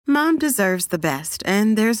Mom deserves the best,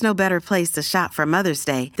 and there's no better place to shop for Mother's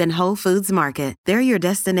Day than Whole Foods Market. They're your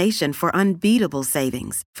destination for unbeatable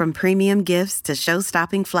savings, from premium gifts to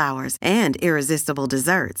show-stopping flowers and irresistible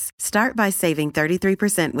desserts. Start by saving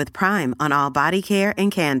 33% with Prime on all body care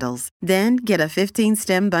and candles. Then get a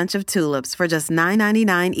 15-stem bunch of tulips for just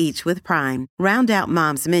 $9.99 each with Prime. Round out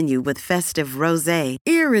Mom's menu with festive rosé,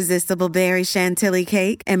 irresistible berry chantilly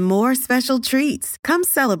cake, and more special treats. Come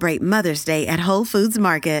celebrate Mother's Day at Whole Foods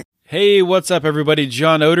Market. Hey, what's up, everybody?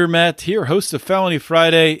 John Odermatt here, host of Felony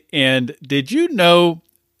Friday. And did you know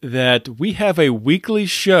that we have a weekly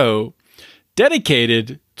show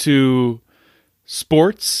dedicated to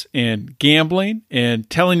sports and gambling and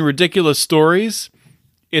telling ridiculous stories?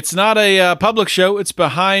 It's not a public show. It's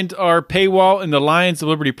behind our paywall in the Lions of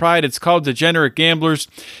Liberty Pride. It's called Degenerate Gamblers.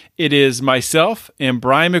 It is myself and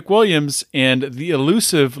Brian McWilliams and the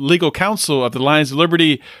elusive legal counsel of the Lions of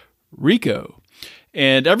Liberty, Rico.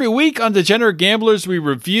 And every week on Degenerate Gamblers, we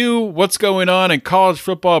review what's going on in college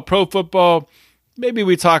football, pro football. Maybe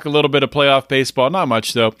we talk a little bit of playoff baseball, not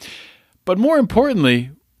much though. But more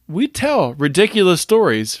importantly, we tell ridiculous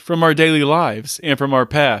stories from our daily lives and from our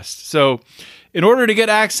past. So in order to get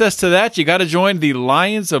access to that, you got to join the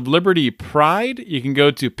Lions of Liberty Pride. You can go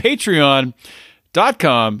to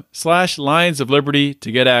patreon.com/Lions of Liberty to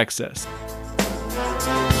get access.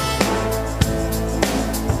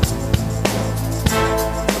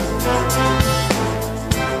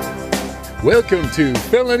 Welcome to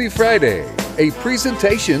Felony Friday, a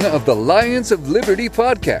presentation of the Lions of Liberty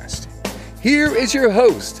podcast. Here is your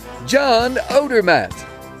host, John Odermatt.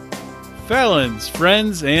 Felons,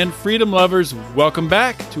 friends, and freedom lovers, welcome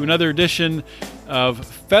back to another edition of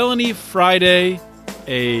Felony Friday,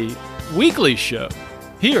 a weekly show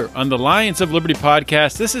here on the Lions of Liberty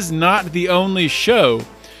podcast. This is not the only show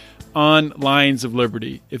on Lions of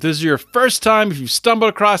Liberty. If this is your first time, if you stumbled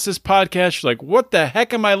across this podcast, you're like, what the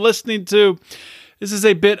heck am I listening to? This is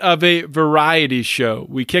a bit of a variety show.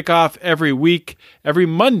 We kick off every week, every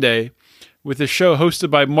Monday, with a show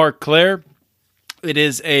hosted by Mark Claire. It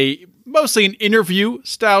is mostly an interview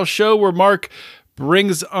style show where Mark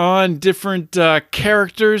brings on different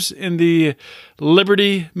characters in the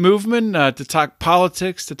liberty movement to talk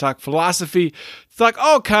politics, to talk philosophy, to talk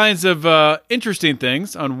all kinds of interesting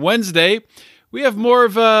things. On Wednesday, we have more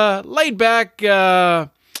of a laid-back,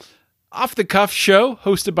 off-the-cuff show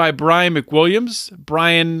hosted by Brian McWilliams.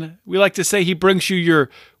 Brian, we like to say he brings you your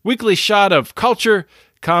weekly shot of culture,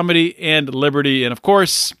 comedy, and liberty. And of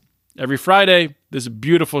course, every Friday, this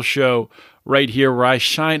beautiful show right here where I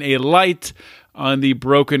shine a light on the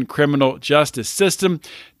broken criminal justice system.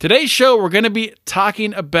 Today's show, we're going to be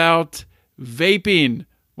talking about vaping.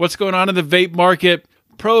 What's going on in the vape market,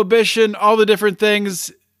 prohibition, all the different things.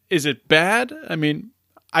 Is it bad? I mean,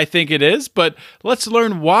 I think it is, but let's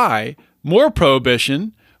learn why more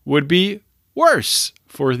prohibition would be worse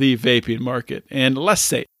for the vaping market and less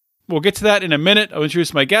safe. We'll get to that in a minute. I'll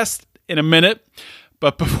introduce my guest in a minute.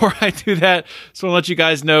 But before I do that, I just want to let you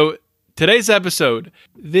guys know today's episode,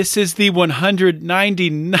 this is the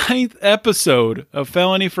 199th episode of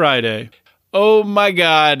Felony Friday. Oh my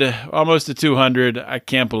God, almost to 200. I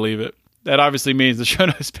can't believe it. That obviously means the show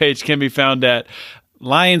notes page can be found at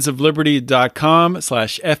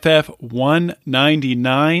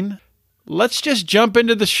lionsofliberty.com/FF199. Let's just jump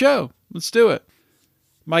into the show. Let's do it.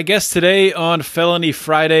 My guest today on Felony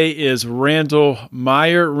Friday is Randall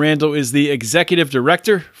Meyer. Randall is the Executive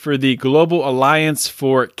Director for the Global Alliance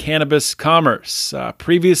for Cannabis Commerce.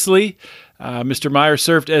 Previously, Mr. Meyer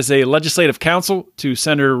served as a legislative counsel to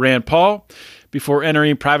Senator Rand Paul before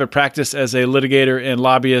entering private practice as a litigator and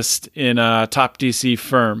lobbyist in a top D.C.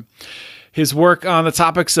 firm. His work on the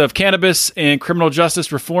topics of cannabis and criminal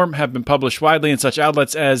justice reform have been published widely in such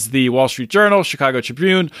outlets as the Wall Street Journal, Chicago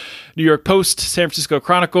Tribune, New York Post, San Francisco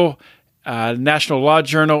Chronicle, National Law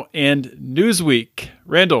Journal, and Newsweek.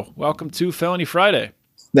 Randall, welcome to Felony Friday.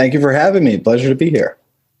 Thank you for having me. Pleasure to be here.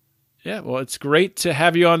 Yeah, well, it's great to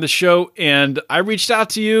have you on the show. And I reached out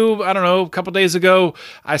to you, I don't know, a couple days ago.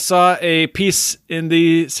 I saw a piece in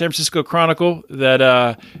the San Francisco Chronicle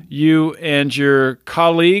that you and your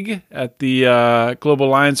colleague at the Global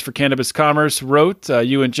Alliance for Cannabis Commerce wrote,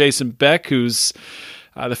 you and Jason Beck, who's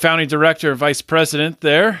the founding director and vice president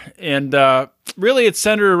there. And really, it's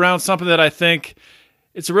centered around something that I think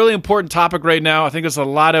it's a really important topic right now. I think there's a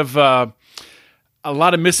lot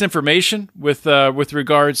of misinformation with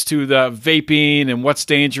regards to the vaping and what's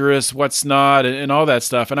dangerous, what's not, and all that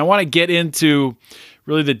stuff. And I want to get into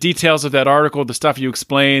really the details of that article, the stuff you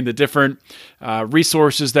explained, the different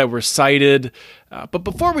resources that were cited. But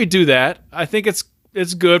before we do that, I think it's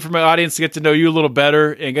good for my audience to get to know you a little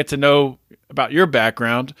better and get to know about your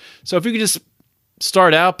background. So if you could just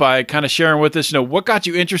start out by kind of sharing with us, what got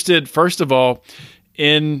you interested, first of all,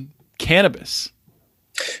 in cannabis?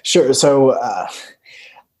 Sure. So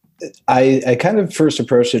I kind of first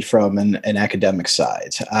approached it from an academic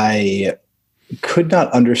side. I could not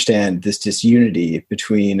understand this disunity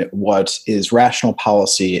between what is rational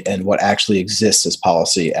policy and what actually exists as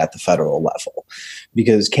policy at the federal level,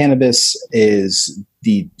 because cannabis is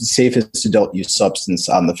the safest adult use substance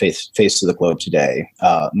on the face of the globe today.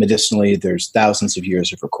 Medicinally, there's thousands of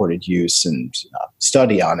years of recorded use and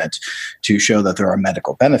study on it to show that there are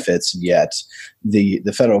medical benefits. And yet, the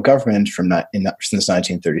federal government since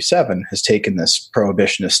 1937 has taken this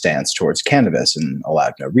prohibitionist stance towards cannabis and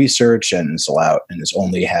allowed no research and has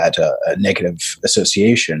only had a negative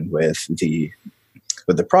association with the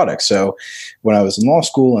product. So when I was in law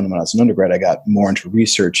school and when I was an undergrad, I got more into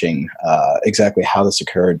researching exactly how this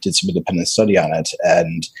occurred, did some independent study on it.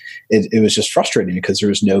 And it was just frustrating because there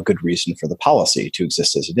was no good reason for the policy to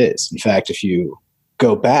exist as it is. In fact, if you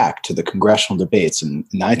go back to the congressional debates in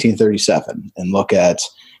 1937 and look at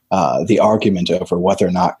the argument over whether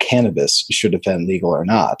or not cannabis should have been legal or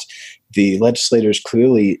not, the legislators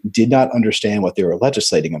clearly did not understand what they were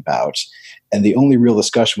legislating about. And the only real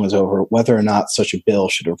discussion was over whether or not such a bill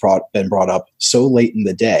should have been brought up so late in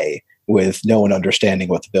the day with no one understanding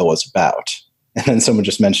what the bill was about. And then someone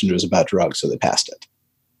just mentioned it was about drugs, so they passed it.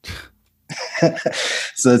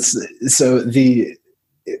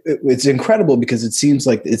 It's incredible because it seems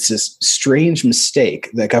like it's this strange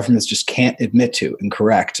mistake that governments just can't admit to and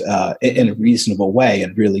correct in a reasonable way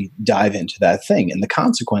and really dive into that thing. And the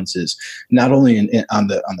consequences, not only on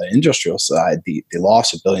the industrial side, the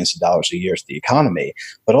loss of billions of dollars a year to the economy,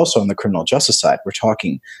 but also on the criminal justice side, we're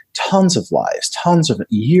talking tons of lives, tons of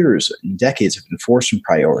years and decades of enforcement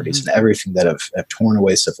priorities and everything that have torn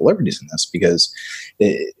away civil liberties in this, because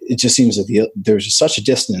it just seems that there's just such a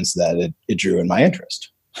distance that it drew in my interest.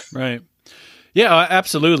 Right. Yeah,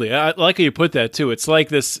 absolutely. I like how you put that too. It's like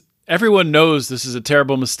this, everyone knows this is a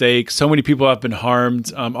terrible mistake. So many people have been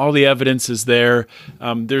harmed. All the evidence is there.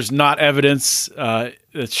 There's not evidence that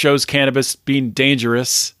shows cannabis being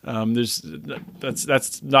dangerous.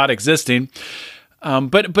 That's not existing.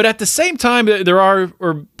 But at the same time, there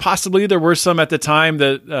were some at the time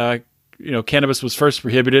that cannabis was first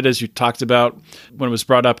prohibited, as you talked about when it was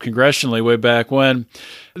brought up congressionally way back when.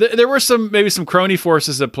 There were maybe some crony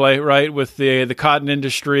forces at play, right, with the cotton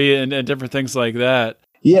industry and different things like that.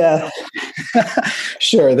 Yeah,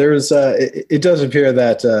 sure. It does appear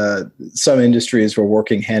that some industries were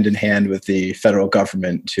working hand in hand with the federal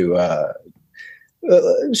government to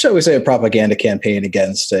shall we say, a propaganda campaign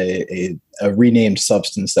against a renamed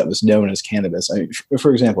substance that was known as cannabis. I mean,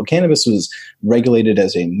 for example, cannabis was regulated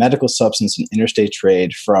as a medical substance in interstate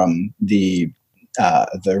trade from the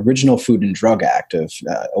original Food and Drug Act of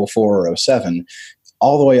 04 or 07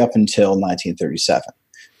 all the way up until 1937.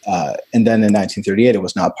 And then in 1938, it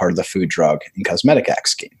was not part of the Food, Drug, and Cosmetic Act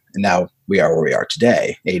scheme. And now we are where we are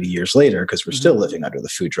today, 80 years later, because we're still living under the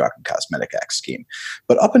Food, Drug, and Cosmetic Act scheme.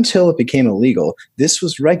 But up until it became illegal, this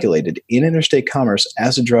was regulated in interstate commerce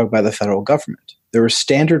as a drug by the federal government. There were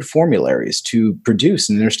standard formularies to produce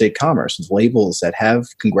in interstate commerce with labels that have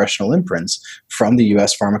congressional imprints from the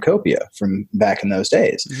U.S. Pharmacopoeia from back in those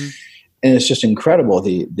days. Mm-hmm. And it's just incredible,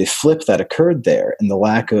 the flip that occurred there and the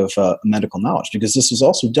lack of medical knowledge, because this was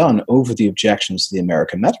also done over the objections to the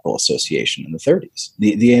American Medical Association in the 30s.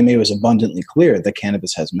 The AMA was abundantly clear that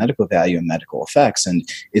cannabis has medical value and medical effects, and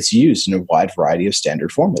it's used in a wide variety of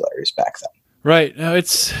standard formularies back then. Right. No,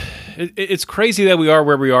 it's crazy that we are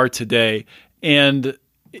where we are today, and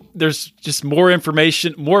there's just more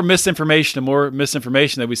misinformation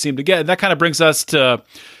that we seem to get. And that kind of brings us to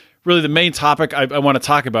really the main topic I want to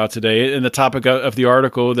talk about today, and the topic of the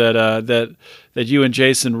article that you and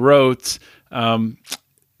Jason wrote,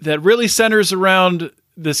 that really centers around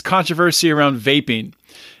this controversy around vaping,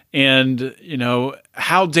 and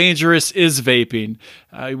how dangerous is vaping.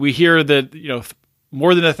 We hear that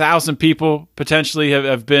more than 1,000 people potentially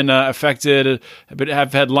have been affected,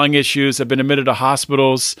 have had lung issues, have been admitted to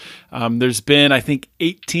hospitals. There's been, I think,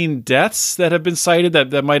 18 deaths that have been cited.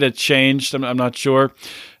 That might have changed. I'm not sure.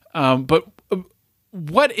 But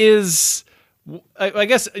what is, I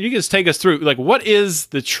guess you can just take us through, like, what is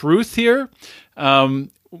the truth here?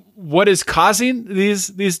 What is causing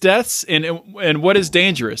these deaths, and what is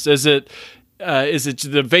dangerous? Is it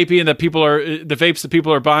the vaping that the vapes that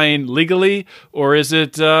people are buying legally, or is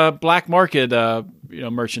it black market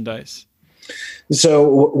merchandise? So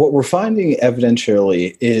what we're finding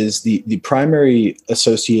evidentially is the primary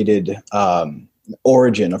associated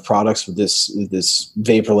origin of products with this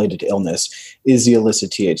vape-related illness is the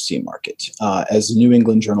illicit THC market. As the New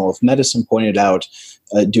England Journal of Medicine pointed out,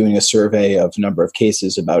 doing a survey of a number of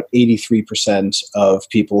cases, about 83% of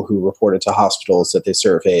people who reported to hospitals that they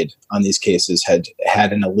surveyed on these cases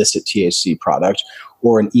had an illicit THC product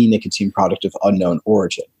or an e-nicotine product of unknown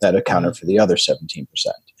origin. That accounted for the other 17%.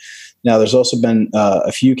 Now, there's also been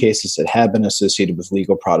a few cases that have been associated with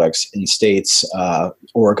legal products in states,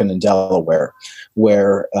 Oregon and Delaware,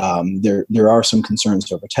 where there are some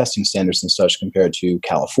concerns over testing standards and such compared to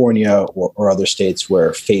California or other states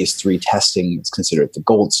where phase 3 testing is considered the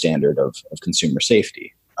gold standard of consumer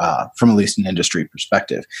safety. From at least an industry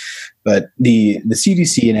perspective. But the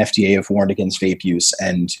CDC and FDA have warned against vape use,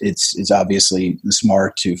 and it's obviously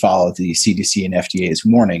smart to follow the CDC and FDA's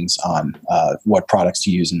warnings on what products to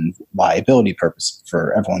use and liability purpose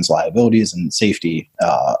for everyone's liabilities and safety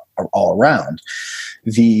all around.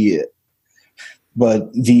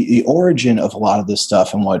 But the origin of a lot of this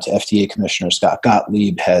stuff and what FDA Commissioner Scott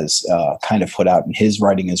Gottlieb has kind of put out in his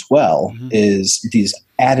writing as well is these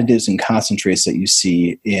additives and concentrates that you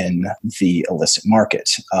see in the illicit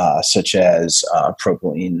market, such as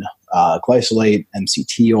propylene glycolate,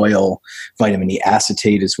 MCT oil, vitamin E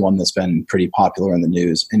acetate is one that's been pretty popular in the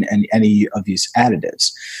news, and any of these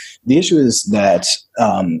additives. The issue is that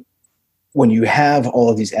when you have all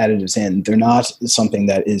of these additives in, they're not something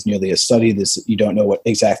that is nearly a study. You don't know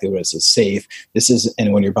exactly what is safe.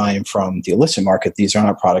 And when you're buying from the illicit market, these are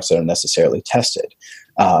not products that are necessarily tested.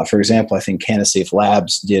 For example, I think CannaSafe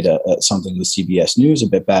Labs did something with CBS News a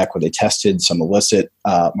bit back where they tested some illicit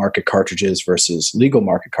market cartridges versus legal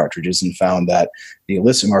market cartridges and found that the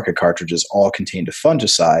illicit market cartridges all contained a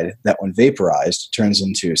fungicide that when vaporized turns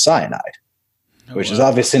into cyanide, which is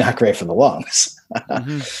obviously not great for the lungs.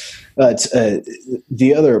 But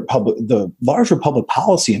the larger public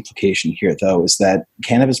policy implication here, though, is that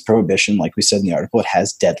cannabis prohibition, like we said in the article, it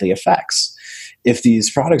has deadly effects. If these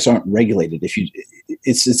products aren't regulated,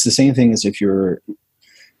 it's the same thing as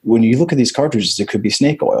when you look at these cartridges, it could be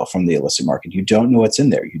snake oil from the illicit market. You don't know what's in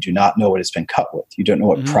there. You do not know what it's been cut with. You don't know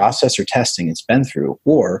what process or testing it's been through,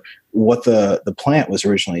 or what the plant was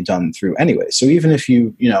originally done through anyway. So even if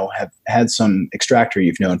you have had some extractor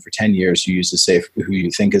you've known for 10 years, you use who you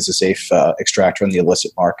think is a safe extractor in the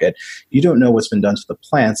illicit market, you don't know what's been done to the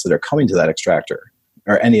plants that are coming to that extractor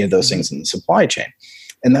or any of those things in the supply chain.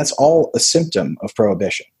 And that's all a symptom of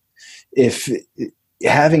prohibition. If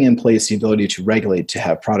having in place the ability to regulate, to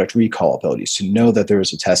have product recall abilities, to know that there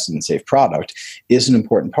is a tested and safe product is an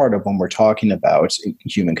important part of when we're talking about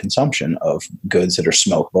human consumption of goods that are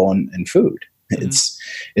smokable and food.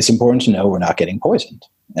 It's important to know we're not getting poisoned.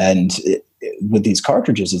 And with these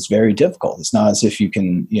cartridges, it's very difficult. It's not as if you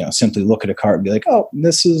can, simply look at a cart and be like, oh,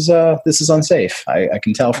 this is unsafe. I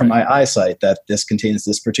can tell from my eyesight that this contains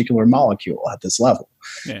this particular molecule at this level.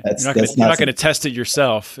 Yeah. You're not going to test it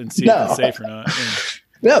yourself and see if it's safe or not.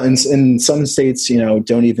 Yeah. In some states,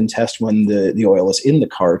 don't even test when the oil is in the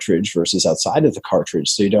cartridge versus outside of the cartridge.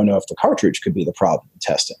 So you don't know if the cartridge could be the problem in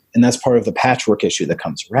testing. And that's part of the patchwork issue that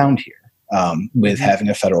comes around here. With having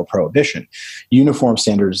a federal prohibition. Uniform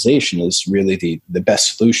standardization is really the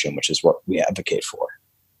best solution, which is what we advocate for.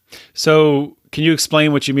 So can you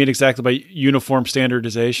explain what you mean exactly by uniform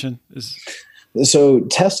standardization? So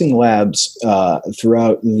testing labs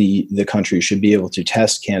throughout the country should be able to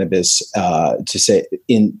test cannabis So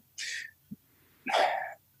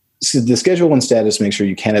the Schedule 1 status makes sure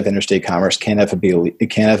you can't have interstate commerce, it can't have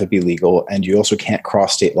it be legal, and you also can't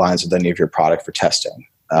cross state lines with any of your product for testing.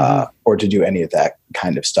 Or to do any of that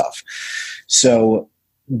kind of stuff. So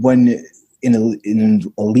when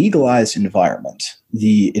in a legalized environment,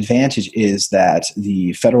 the advantage is that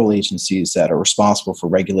the federal agencies that are responsible for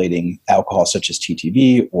regulating alcohol, such as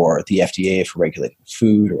TTV, or the FDA for regulating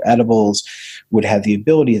food or edibles, would have the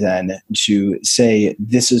ability then to say,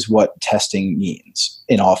 this is what testing means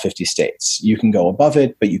in all 50 states. You can go above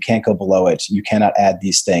it, but you can't go below it. You cannot add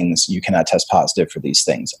these things. You cannot test positive for these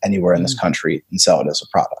things anywhere in this country and sell it as a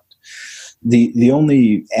product. The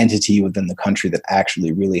only entity within the country that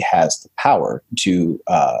actually really has the power to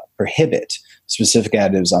prohibit specific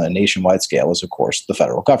additives on a nationwide scale is, of course, the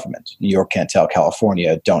federal government. New York can't tell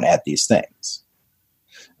California, don't add these things.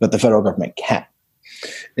 But the federal government can.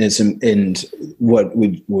 And what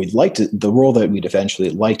we'd like to, the role that we'd eventually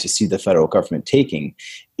like to see the federal government taking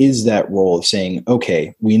is that role of saying,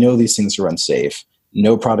 okay, we know these things are unsafe.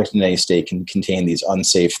 No product in any state can contain these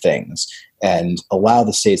unsafe things, and allow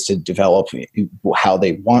the states to develop how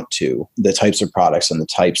they want to, the types of products and the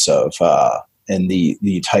types of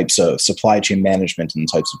the types of supply chain management and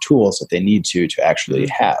the types of tools that they need to actually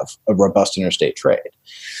have a robust interstate trade.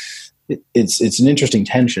 it's an interesting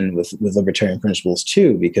tension with libertarian principles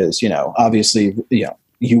too, because, obviously,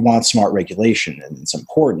 you want smart regulation, and it's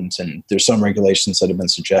important. And there's some regulations that have been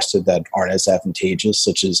suggested that aren't as advantageous,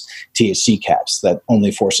 such as THC caps that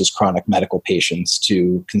only forces chronic medical patients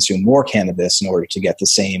to consume more cannabis in order to get the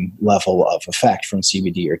same level of effect from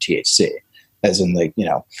CBD or THC, as in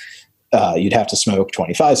you'd have to smoke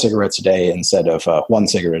 25 cigarettes a day instead of 1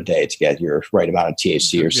 cigarette a day to get your right amount of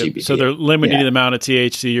THC or CBD. So they're limiting the amount of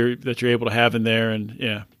THC that you're able to have in there. And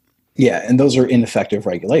and those are ineffective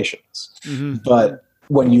regulations. Mm-hmm. But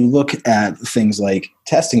when you look at things like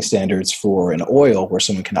testing standards for an oil where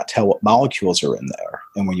someone cannot tell what molecules are in there,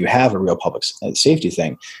 and when you have a real public safety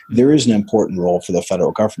thing, there is an important role for the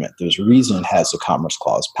federal government. There's a reason it has the Commerce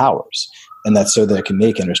Clause powers, and that's so that it can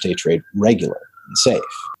make interstate trade regular and safe.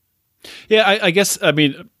 Yeah, I guess,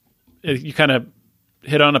 you kind of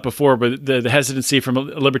hit on it before, but the hesitancy from a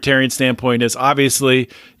libertarian standpoint is obviously,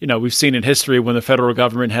 we've seen in history when the federal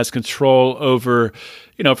government has control over,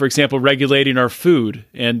 for example, regulating our food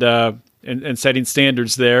and setting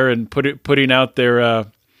standards there and putting out their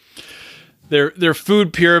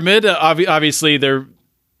food pyramid. Obviously, there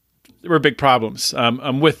were big problems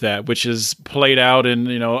with that, which is played out in,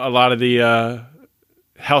 a lot of the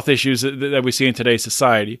health issues that we see in today's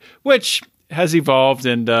society, which has evolved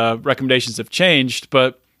and recommendations have changed,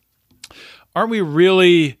 but aren't we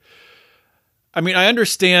really? I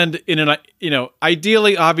understand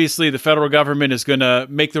ideally, obviously, the federal government is going to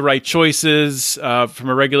make the right choices from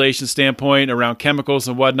a regulation standpoint around chemicals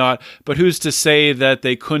and whatnot, but who's to say that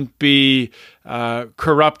they couldn't be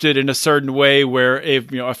corrupted in a certain way where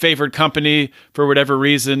a favored company, for whatever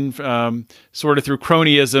reason, sort of through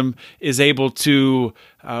cronyism, is able to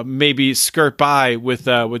maybe skirt by with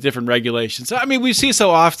different regulations. We see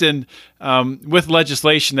so often with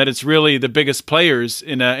legislation that it's really the biggest players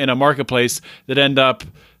in a marketplace that end up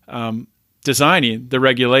designing the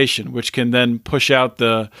regulation, which can then push out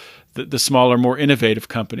the smaller, more innovative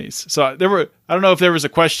companies. So I don't know if there was a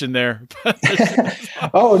question there.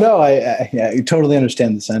 Oh no, I totally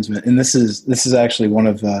understand the sentiment, and this is actually one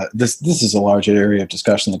of this is a large area of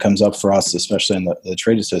discussion that comes up for us, especially on the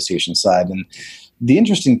trade association side. And the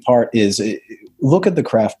interesting part is, look at the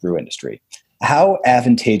craft brew industry. How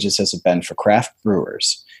advantageous has it been for craft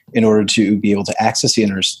brewers in order to be able to access the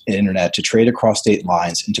internet, to trade across state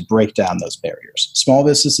lines, and to break down those barriers? Small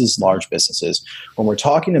businesses, large businesses. When we're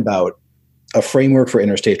talking about a framework for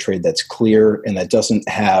interstate trade that's clear and that doesn't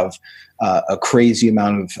have a crazy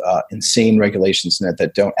amount of insane regulations in it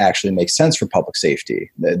that don't actually make sense for public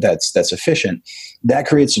safety, that's efficient, that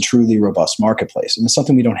creates a truly robust marketplace. And it's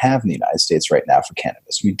something we don't have in the United States right now for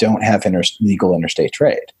cannabis. We don't have legal interstate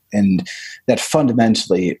trade. And that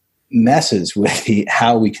fundamentally messes with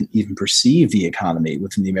how we can even perceive the economy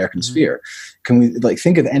within the American sphere. Can we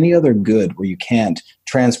think of any other good where you can't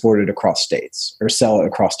transport it across states or sell it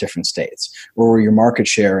across different states, or where your market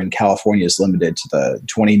share in California is limited to the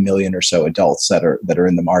 20 million or so adults that are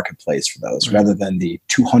in the marketplace for those, rather than the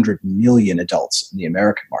 200 million adults in the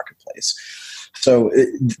American marketplace? So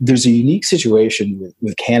there's a unique situation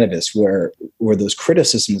with cannabis where those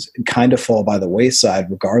criticisms kind of fall by the wayside,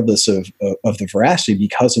 regardless of the veracity,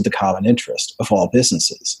 because of the common interest of all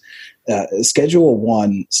businesses. Schedule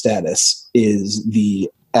I status is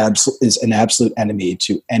an absolute enemy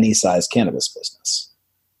to any size cannabis business.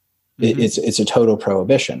 It's a total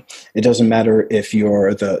prohibition. It doesn't matter if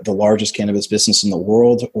you're the largest cannabis business in the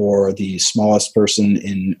world or the smallest person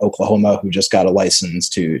in Oklahoma who just got a license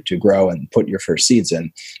to grow and put your first seeds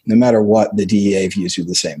in. No matter what, the DEA views you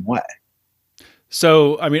the same way.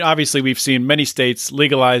 So, obviously we've seen many states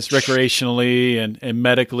legalize recreationally and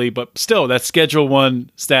medically, but still that Schedule I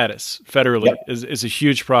status federally is a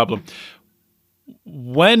huge problem.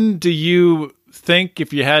 When do you think,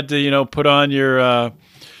 if you had to, put on your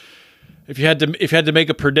if you had to make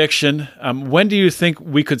a prediction, when do you think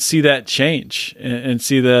we could see that change and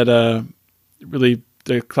see that really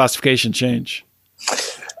the classification change?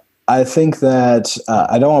 I think that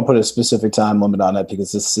I don't want to put a specific time limit on it,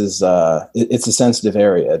 because this is it's a sensitive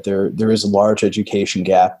area. There is a large education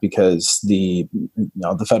gap because the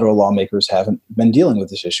federal lawmakers haven't been dealing with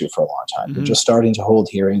this issue for a long time. They're just starting to hold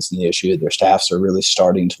hearings on the issue. Their staffs are really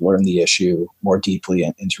starting to learn the issue more deeply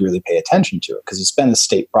and to really pay attention to it, because it's been a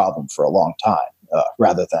state problem for a long time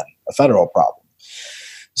rather than a federal problem.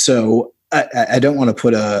 So I don't want to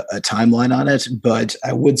put a timeline on it, but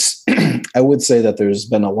I would say that there's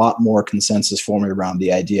been a lot more consensus forming around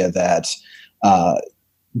the idea that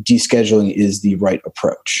descheduling is the right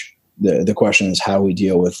approach. The question is how we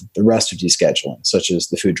deal with the rest of descheduling, such as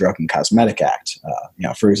the Food, Drug, and Cosmetic Act.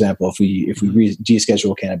 For example, if we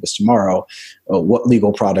deschedule cannabis tomorrow, what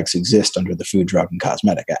legal products exist under the Food, Drug, and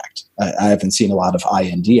Cosmetic Act? I haven't seen a lot of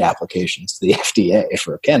IND applications to the FDA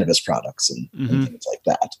for cannabis products and things like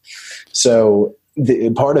that. So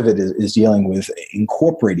part of it is dealing with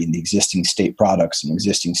incorporating the existing state products and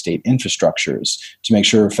existing state infrastructures to make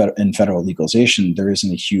sure in federal legalization there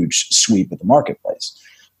isn't a huge sweep of the marketplace.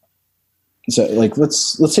 So, like,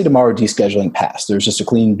 let's say tomorrow descheduling passed. There's just a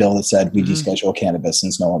clean bill that said we deschedule cannabis and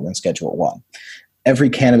it's no longer in Schedule 1. Every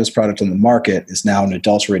cannabis product on the market is now an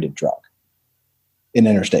adulterated drug in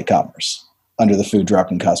interstate commerce under the Food,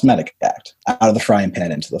 Drug, and Cosmetic Act, out of the frying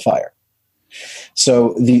pan into the fire.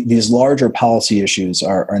 So these larger policy issues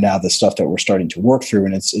are now the stuff that we're starting to work through,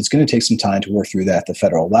 and it's going to take some time to work through that at the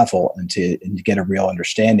federal level and to get a real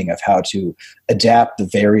understanding of how to adapt the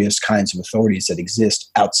various kinds of authorities that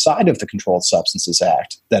exist outside of the Controlled Substances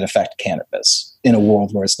Act that affect cannabis in a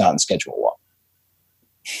world where it's not in Schedule 1.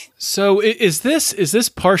 So is this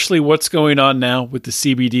partially what's going on now with the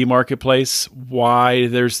CBD marketplace? Why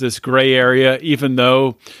there's this gray area, even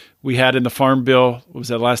though we had in the Farm Bill, what was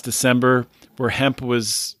that, last December, where hemp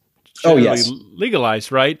was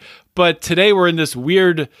legalized, right? But today we're in this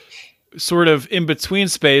weird sort of in-between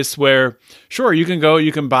space where, sure, you can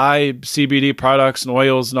buy CBD products and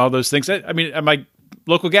oils and all those things. I mean, at my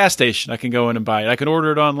local gas station, I can go in and buy it. I can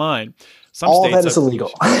order it online. Some all states that is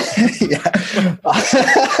illegal.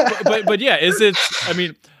 but yeah, is it? I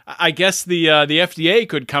mean, I guess the FDA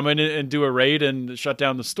could come in and do a raid and shut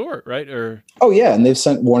down the store, right? Or and they've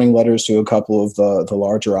sent warning letters to a couple of the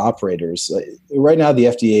larger operators. Right now, the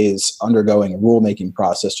FDA is undergoing a rulemaking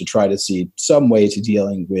process to try to see some way to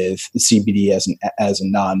dealing with CBD as a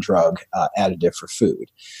non-drug additive for food.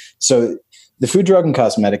 So the Food, Drug, and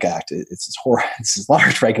Cosmetic Act, it's a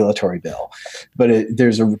large regulatory bill, but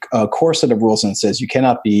there's a core set of rules and it says you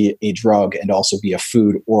cannot be a drug and also be a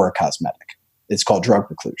food or a cosmetic. It's called drug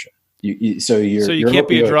preclusion. So you can't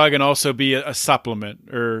be a drug and also be a supplement,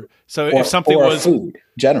 if something was food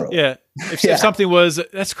generally. Yeah, if something was,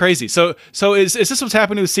 that's crazy. So is this what's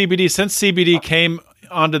happening with CBD since CBD came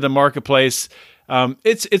onto the marketplace?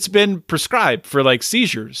 It's been prescribed for like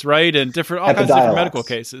seizures, right, and all kinds of different medical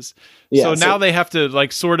cases. Yeah, so now they have to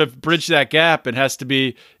like sort of bridge that gap, and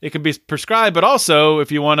it can be prescribed, but also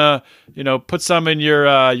if you want to, put some in your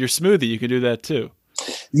smoothie, you can do that too.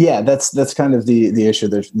 Yeah, that's kind of the issue,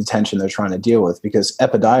 the tension they're trying to deal with, because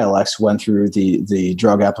Epidiolex went through the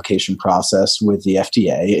drug application process with the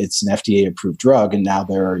FDA. It's an FDA-approved drug, and now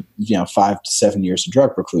there are 5 to 7 years of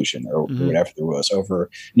drug preclusion or whatever there was over.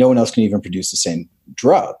 No one else can even produce the same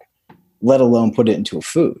drug, let alone put it into a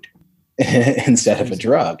food instead of a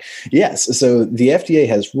drug. Yes, so the FDA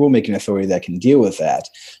has rulemaking authority that can deal with that,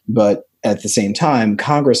 but at the same time,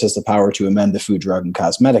 Congress has the power to amend the Food, Drug, and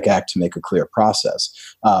Cosmetic Act to make a clear process.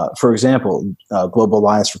 For example, Global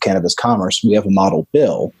Alliance for Cannabis Commerce, we have a model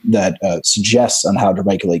bill that suggests on how to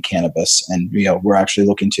regulate cannabis, and we're actually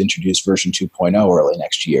looking to introduce version 2.0 early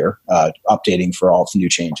next year, updating for all the new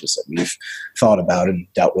changes that we've thought about and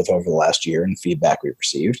dealt with over the last year and feedback we've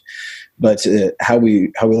received. But how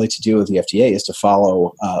we like to deal with the FDA is to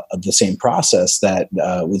follow the same process that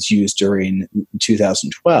was used during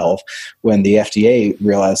 2012 when the FDA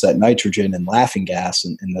realized that nitrogen and laughing gas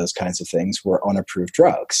and those kinds of things were unapproved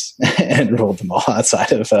drugs and ruled them all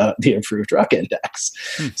outside of the approved drug index.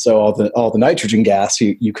 So all the nitrogen gas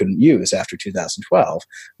you couldn't use after 2012.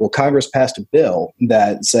 Well, Congress passed a bill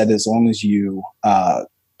that said as long as you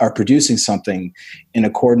are producing something in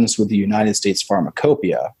accordance with the United States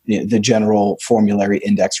Pharmacopoeia, the general formulary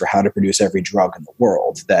index for how to produce every drug in the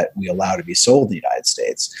world that we allow to be sold in the United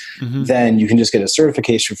States, then you can just get a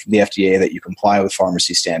certification from the FDA that you comply with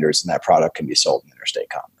pharmacy standards and that product can be sold in interstate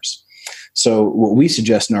commerce. So what we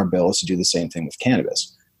suggest in our bill is to do the same thing with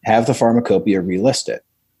cannabis. Have the Pharmacopoeia relist it.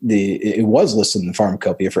 It was listed in the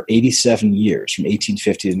Pharmacopoeia for 87 years, from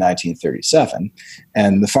 1850 to 1937,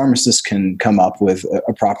 and the pharmacist can come up with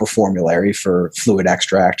a proper formulary for fluid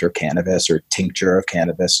extract or cannabis or tincture of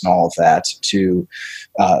cannabis and all of that to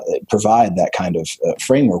provide that kind of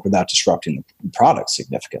framework without disrupting the product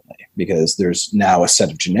significantly, because there's now a set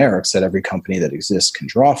of generics that every company that exists can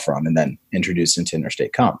draw from and then introduce into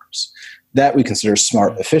interstate commerce. That we consider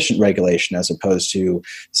smart, efficient regulation, as opposed to,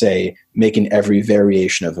 say, making every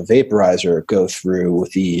variation of a vaporizer go through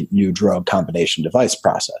the new drug combination device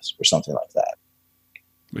process or something like that.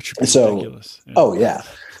 Which would be ridiculous. Yeah.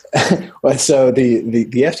 Well, so the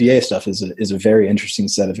FDA stuff is a very interesting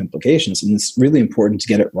set of implications, and it's really important to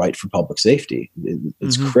get it right for public safety.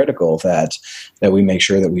 It's critical that we make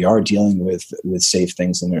sure that we are dealing with safe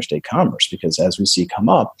things in interstate commerce, because as we see come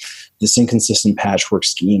up, this inconsistent patchwork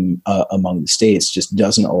scheme among the states just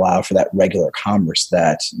doesn't allow for that regular commerce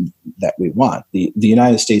that we want. The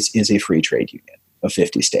United States is a free trade union of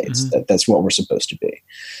 50 states. That's what we're supposed to be.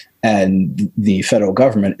 And the federal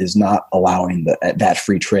government is not allowing that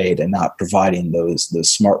free trade and not providing those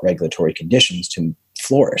smart regulatory conditions to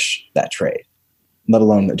flourish that trade, let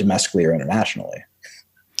alone domestically or internationally.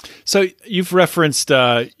 So you've referenced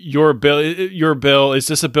your bill. Your bill, is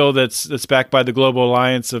this a bill that's backed by the Global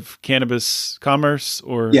Alliance of Cannabis Commerce?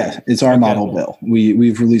 Or yeah, it's our model bill.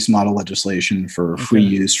 We've released model legislation for free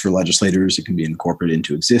use for legislators. It can be incorporated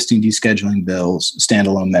into existing descheduling bills,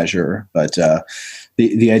 standalone measure. But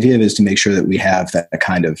the idea is to make sure that we have that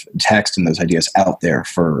kind of text and those ideas out there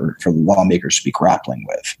for lawmakers to be grappling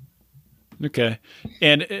with. Okay.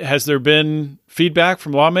 And has there been feedback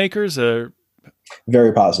from lawmakers?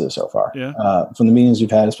 Very positive so far. Yeah. From the meetings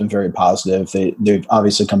we've had, it's been very positive. They've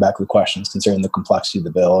obviously come back with questions concerning the complexity of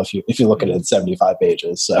the bill. If you look at it, it's 75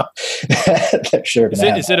 pages. So they're sure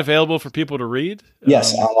going to Is it available for people to read?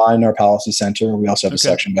 Yes, online in our policy center. We also have a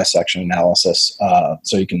section by section analysis,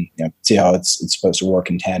 so you can see how it's supposed to work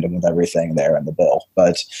in tandem with everything there in the bill.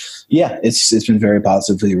 But yeah, it's been very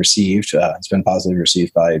positively received. It's been positively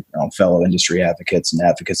received by fellow industry advocates and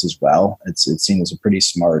advocates as well. It's seen as a pretty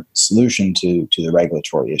smart solution to the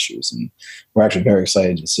regulatory issues. And we're actually very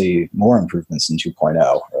excited to see more improvements in 2.0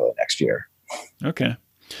 early next year. Okay.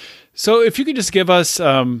 So if you could just give us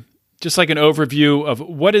just like an overview of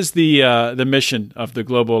what is the mission of the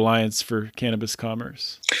Global Alliance for Cannabis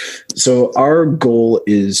Commerce? So our goal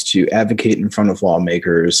is to advocate in front of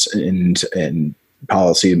lawmakers and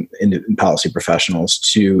policy professionals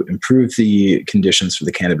to improve the conditions for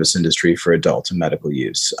the cannabis industry for adult and medical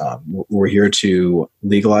use. We're here to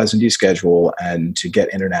legalize and deschedule and to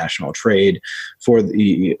get international trade for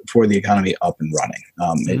the economy up and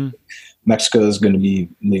running. Mexico is going to be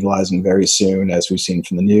legalizing very soon, as we've seen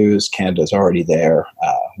from the news. Canada is already there.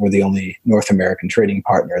 We're the only North American trading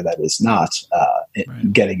partner that is not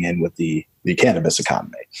getting in with the cannabis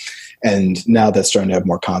economy. And now that's starting to have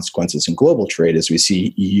more consequences in global trade as we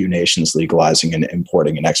see EU nations legalizing and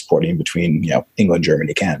importing and exporting between England,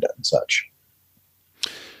 Germany, Canada, and such.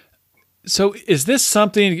 So is this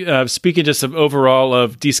something, speaking just of overall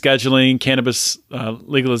of descheduling, cannabis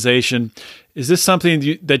legalization, is this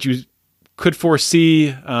something that you could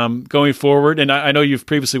foresee going forward? And I know you've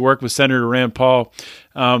previously worked with Senator Rand Paul.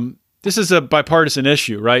 This is a bipartisan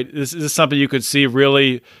issue, right? Is this something you could see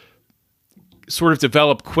really sort of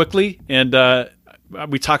develop quickly? And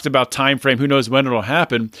we talked about time frame. Who knows when it'll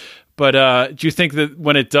happen? But do you think that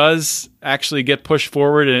when it does actually get pushed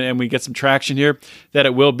forward and we get some traction here, that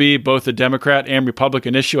it will be both a Democrat and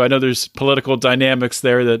Republican issue? I know there's political dynamics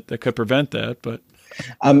there that could prevent that, but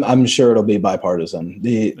I'm sure it'll be bipartisan.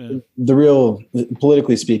 The real,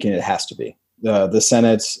 politically speaking, it has to be. The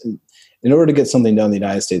Senate, in order to get something done in the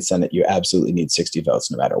United States Senate, you absolutely need 60 votes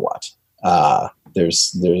no matter what.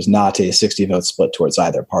 There's not a 60 vote split towards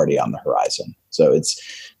either party on the horizon. So it's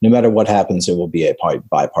no matter what happens, it will be a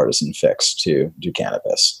bipartisan fix to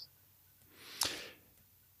cannabis.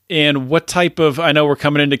 And what type of, I know we're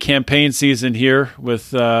coming into campaign season here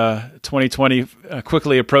with 2020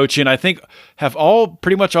 quickly approaching. I think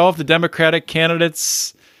pretty much all of the Democratic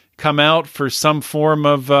candidates come out for some form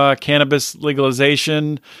of cannabis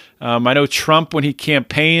legalization. I know Trump, when he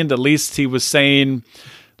campaigned, at least he was saying,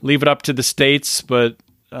 leave it up to the states, but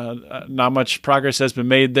not much progress has been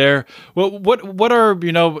made there. Well,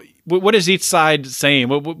 what is each side saying?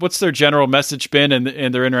 What's their general message been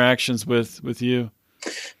and their interactions with you?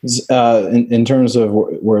 In terms of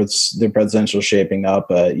where it's the presidential shaping up,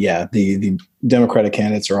 the Democratic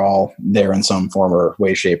candidates are all there in some form or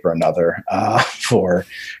way, shape, or another for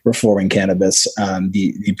reforming cannabis.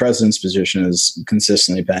 The president's position has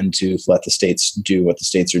consistently been to let the states do what the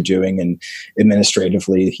states are doing, and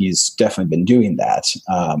administratively, he's definitely been doing that.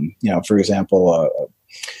 For example,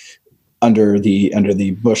 under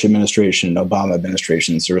the Bush administration and Obama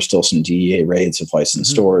administrations, there were still some DEA raids of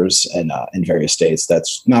licensed stores in various states.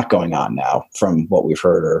 That's not going on now, from what we've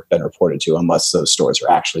heard or been reported to, unless those stores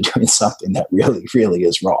are actually doing something that really, really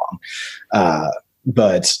is wrong.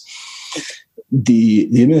 But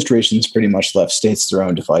the administration's pretty much left states to their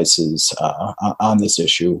own devices on this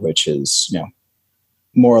issue, which is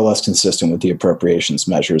more or less consistent with the appropriations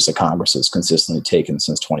measures that Congress has consistently taken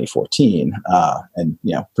since 2014, and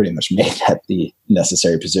pretty much made that the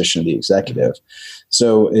necessary position of the executive.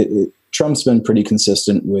 So Trump's been pretty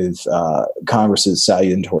consistent with Congress's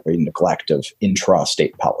salutary neglect of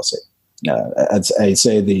intra-state policy. I'd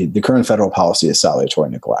say the current federal policy is salutary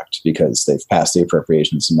neglect because they've passed the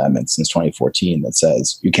appropriations amendment since 2014 that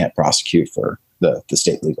says you can't prosecute for the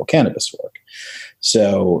state legal cannabis work.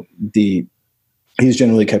 So he's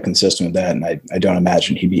generally kept consistent with that, and I don't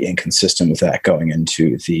imagine he'd be inconsistent with that going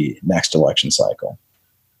into the next election cycle.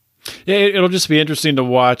 Yeah, it'll just be interesting to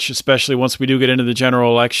watch, especially once we do get into the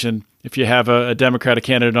general election. If you have a Democratic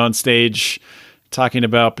candidate on stage talking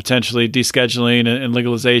about potentially descheduling and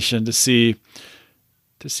legalization, to see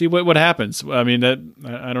what happens. I mean,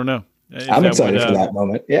 I don't know. I'm excited for that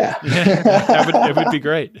moment. Yeah, it would be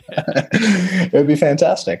great. It would be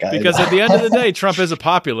fantastic. Because at the end of the day, Trump is a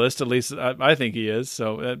populist. At least I think he is.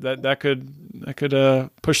 So that could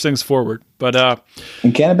push things forward. But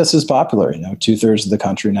and cannabis is popular. 2/3 of the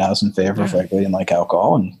country now is in favor of regulating like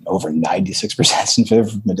alcohol, and over 96% is in favor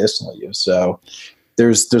of medicinal use. So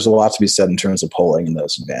there's a lot to be said in terms of polling and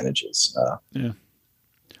those advantages. Yeah.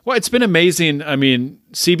 Well, it's been amazing. I mean,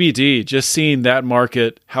 CBD, just seeing that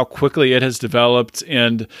market, how quickly it has developed,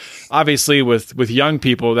 and obviously with young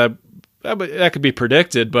people, that could be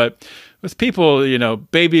predicted. But with people,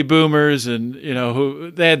 baby boomers, and who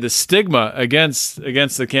they had the stigma against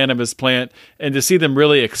the cannabis plant, and to see them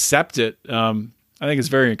really accept it, I think is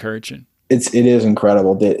very encouraging. It is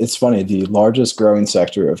incredible. It's funny. The largest growing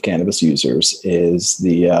sector of cannabis users is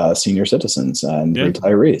the senior citizens and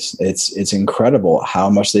retirees. It's incredible how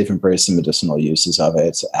much they've embraced the medicinal uses of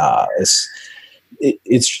it.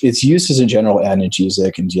 It's used as a general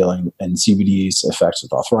analgesic and CBD's effects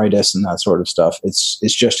with arthritis and that sort of stuff. It's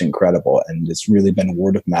just incredible, and it's really been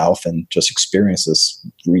word of mouth and just experiences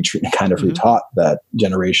retaught that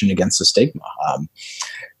generation against the stigma.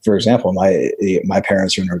 For example, my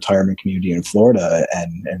parents are in a retirement community in Florida,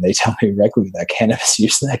 and they tell me regularly that cannabis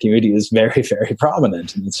use in that community is very, very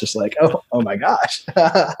prominent. And it's just like, oh my gosh.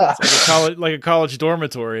 It's like a college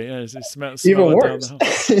dormitory. Yeah, even worse.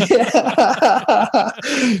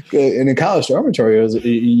 In a college dormitory,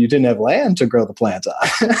 you didn't have land to grow the plant on.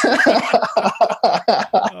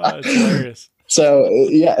 It's hilarious. So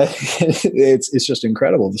it's just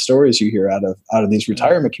incredible the stories you hear out of these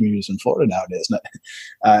retirement communities in Florida nowadays.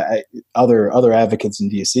 Other advocates in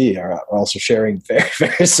DC are also sharing very,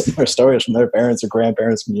 very similar stories from their parents or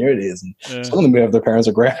grandparents' communities, and some of them have their parents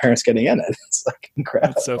or grandparents getting in it. It's like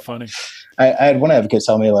incredible. That's so funny. I had one advocate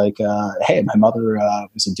tell me like, "Hey, my mother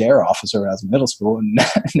was a DARE officer when I was in middle school, and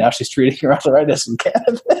now she's treating her arthritis with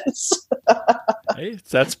cannabis." Hey,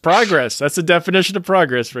 that's progress. That's the definition of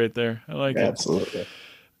progress right there. I like it. Absolutely.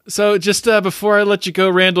 So just before I let you go,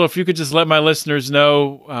 Randall, if you could just let my listeners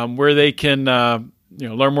know where they can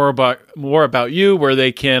learn more about you, where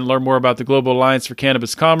they can learn more about the Global Alliance for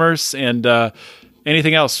Cannabis Commerce, and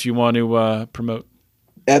anything else you want to promote.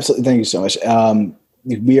 Absolutely. Thank you so much.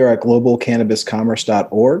 We are at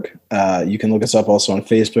globalcannabiscommerce.org. You can look us up also on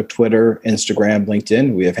Facebook, Twitter, Instagram,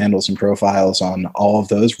 LinkedIn. We have handles and profiles on all of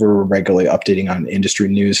those. We're regularly updating on industry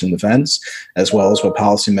news and events, as well as what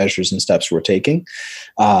policy measures and steps we're taking.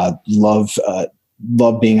 Love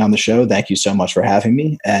being on the show. Thank you so much for having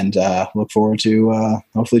me, and look forward to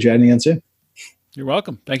hopefully chatting again soon. You're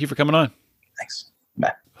welcome. Thank you for coming on. Thanks.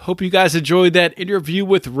 Bye. Hope you guys enjoyed that interview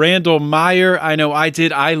with Randall Meyer. I know I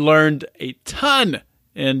did. I learned a ton.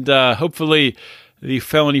 And hopefully the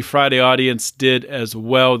Felony Friday audience did as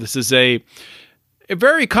well. This is a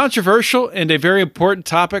very controversial and a very important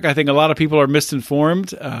topic. I think a lot of people are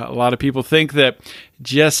misinformed. A lot of people think that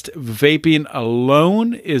just vaping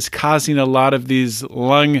alone is causing a lot of these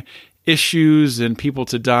lung issues and people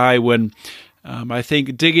to die, when I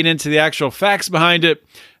think digging into the actual facts behind it,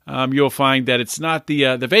 you'll find that it's not the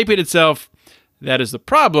vaping itself that is the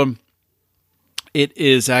problem. It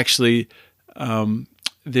is actually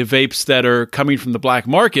the vapes that are coming from the black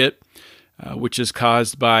market, which is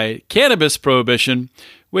caused by cannabis prohibition,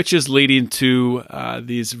 which is leading to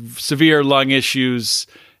these severe lung issues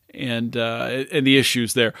and the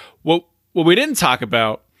issues there. What we didn't talk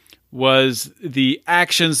about was the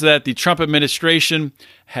actions that the Trump administration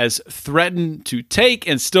has threatened to take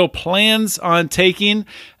and still plans on taking.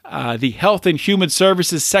 The Health and Human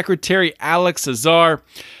Services Secretary Alex Azar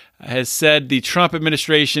has said the Trump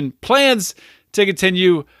administration plans to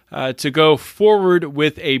continue to go forward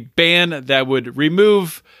with a ban that would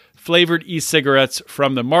remove flavored e-cigarettes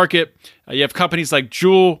from the market. You have companies like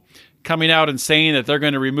Juul coming out and saying that they're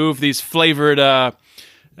going to remove these flavored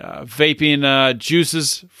vaping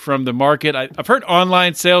juices from the market. I've heard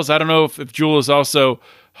online sales. I don't know if Juul is also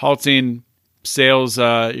halting sales,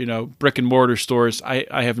 brick and mortar stores.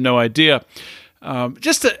 I have no idea.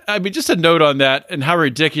 Just a note on that and how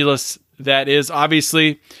ridiculous that is.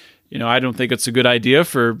 Obviously, I don't think it's a good idea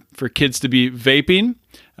for kids to be vaping,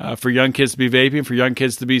 for young kids to be vaping, for young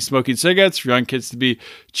kids to be smoking cigarettes, for young kids to be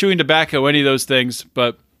chewing tobacco, any of those things.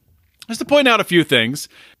 But just to point out a few things,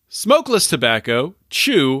 smokeless tobacco,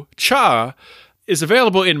 chew, cha, is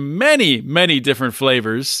available in many, many different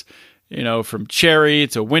flavors, from cherry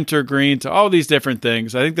to wintergreen to all these different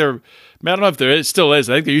things. I don't know if there still is.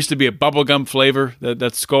 I think there used to be a bubblegum flavor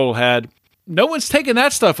that Skoal had. No one's taken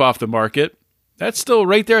that stuff off the market. That's still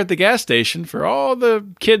right there at the gas station for all the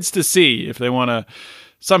kids to see if they want to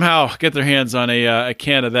somehow get their hands on a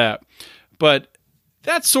can of that. But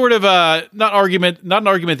that's sort of not an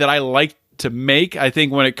argument that I like to make. I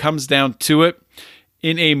think when it comes down to it,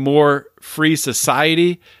 in a more free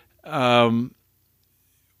society, you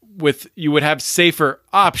would have safer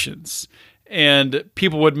options, and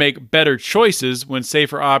people would make better choices when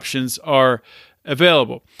safer options are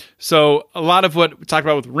available. So a lot of what we talked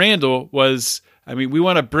about with Randall was, we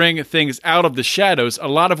want to bring things out of the shadows. A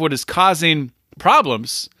lot of what is causing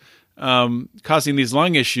problems, causing these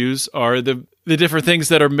lung issues, are the different things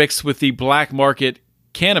that are mixed with the black market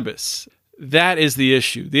cannabis. That is the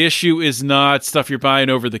issue. The issue is not stuff you're buying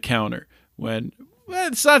over the counter.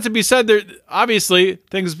 It's not to be said there. Obviously,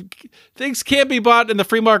 things can't be bought in the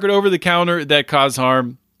free market over the counter that cause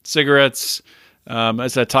harm. Cigarettes,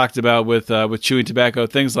 as I talked about with chewing tobacco,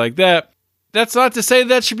 things like that. That's not to say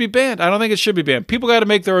that should be banned. I don't think it should be banned. People got to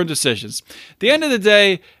make their own decisions. At the end of the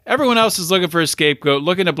day, everyone else is looking for a scapegoat,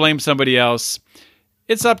 looking to blame somebody else.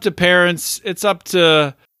 It's up to parents. It's up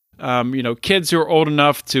to kids who are old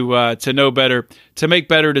enough to know better, to make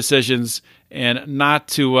better decisions, and not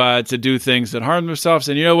to do things that harm themselves.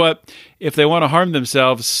 And you know what? If they want to harm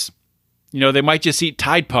themselves, they might just eat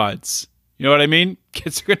Tide Pods. You know what I mean?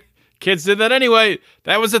 Kids did that anyway.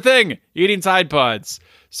 That was the thing, eating Tide Pods.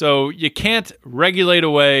 So you can't regulate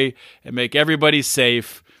away and make everybody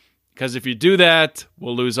safe, because if you do that,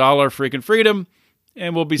 we'll lose all our freaking freedom,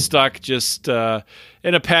 and we'll be stuck just in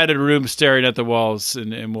a padded room staring at the walls,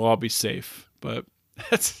 and we'll all be safe. But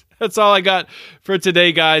that's all I got for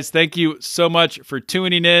today, guys. Thank you so much for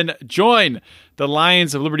tuning in. Join the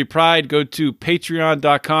Lions of Liberty Pride. Go to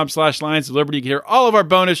patreon.com/Lions of Liberty. You can hear all of our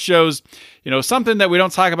bonus shows. Something that we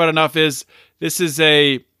don't talk about enough is this is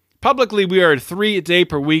publicly, we are a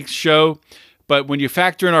 3-day-per-week show, but when you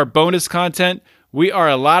factor in our bonus content, we are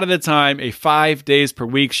a lot of the time a 5 days per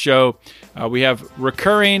week show. We have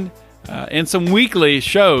recurring and some weekly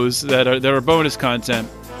shows that are bonus content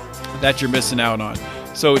that you're missing out on.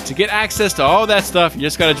 So to get access to all that stuff, you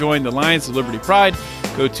just got to join the Lions of Liberty Pride.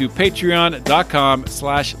 Go to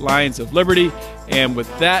patreon.com/Lions of Liberty. And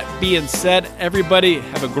with that being said, everybody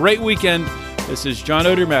have a great weekend. This is John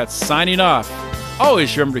Odermatt signing off.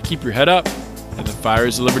 Always remember to keep your head up and the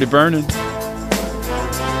fires of liberty burning.